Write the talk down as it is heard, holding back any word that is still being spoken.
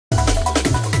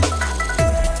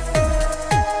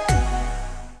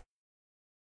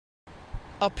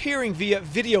Appearing via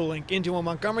video link into a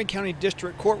Montgomery County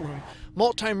District courtroom,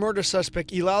 multi-murder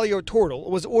suspect Eulalio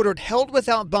Tordil was ordered held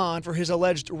without bond for his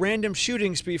alleged random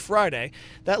shooting spree Friday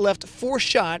that left 4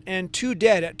 shot and 2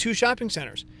 dead at 2 shopping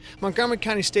centers. Montgomery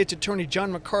County State's Attorney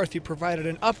John McCarthy provided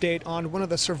an update on one of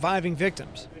the surviving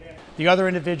victims. The other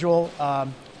individual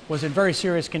was in very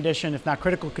serious condition, if not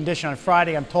critical condition, on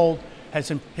Friday. I'm told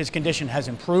his condition has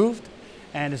improved,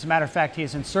 and as a matter of fact, he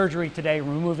is in surgery today,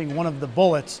 removing one of the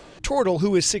bullets. Tordil,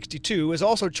 who is 62, is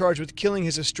also charged with killing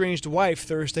his estranged wife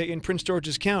Thursday in Prince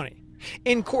George's County.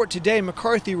 In court today,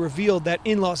 McCarthy revealed that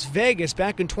in Las Vegas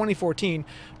back in 2014,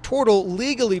 Tordil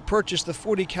legally purchased the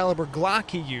 .40 caliber Glock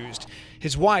he used.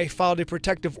 His wife filed a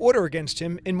protective order against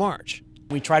him in March.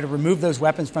 We try to remove those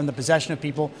weapons from the possession of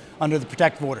people under the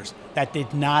protective orders. That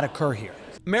did not occur here.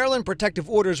 Maryland protective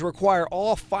orders require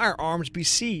all firearms be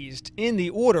seized. In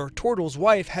the order, Tordil's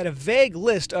wife had a vague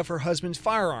list of her husband's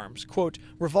firearms, quote,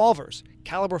 revolvers,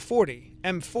 caliber .40,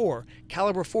 M4,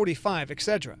 caliber .45,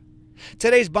 etc.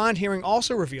 Today's bond hearing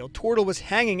also revealed Tordil was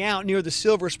hanging out near the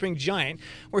Silver Spring Giant,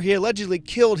 where he allegedly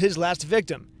killed his last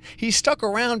victim. He stuck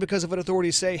around because of what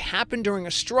authorities say happened during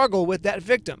a struggle with that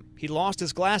victim. He lost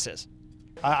his glasses.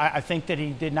 I think that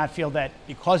he did not feel that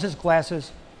because his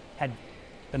glasses had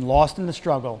been lost in the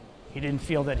struggle, he didn't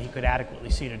feel that he could adequately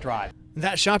see to drive.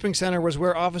 That shopping center was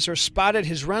where officers spotted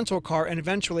his rental car and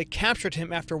eventually captured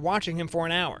him after watching him for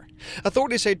an hour.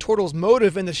 Authorities say Tordil's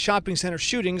motive in the shopping center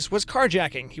shootings was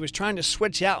carjacking. He was trying to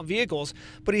switch out vehicles,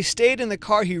 but he stayed in the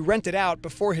car he rented out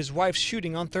before his wife's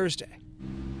shooting on Thursday.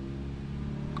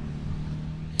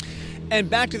 And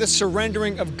back to the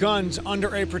surrendering of guns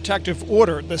under a protective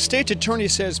order. The state's attorney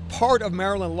says part of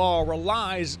Maryland law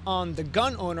relies on the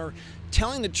gun owner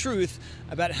telling the truth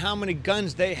about how many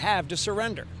guns they have to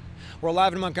surrender. We're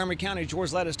live in Montgomery County.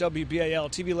 George Lettis,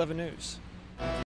 WBAL-TV 11 News.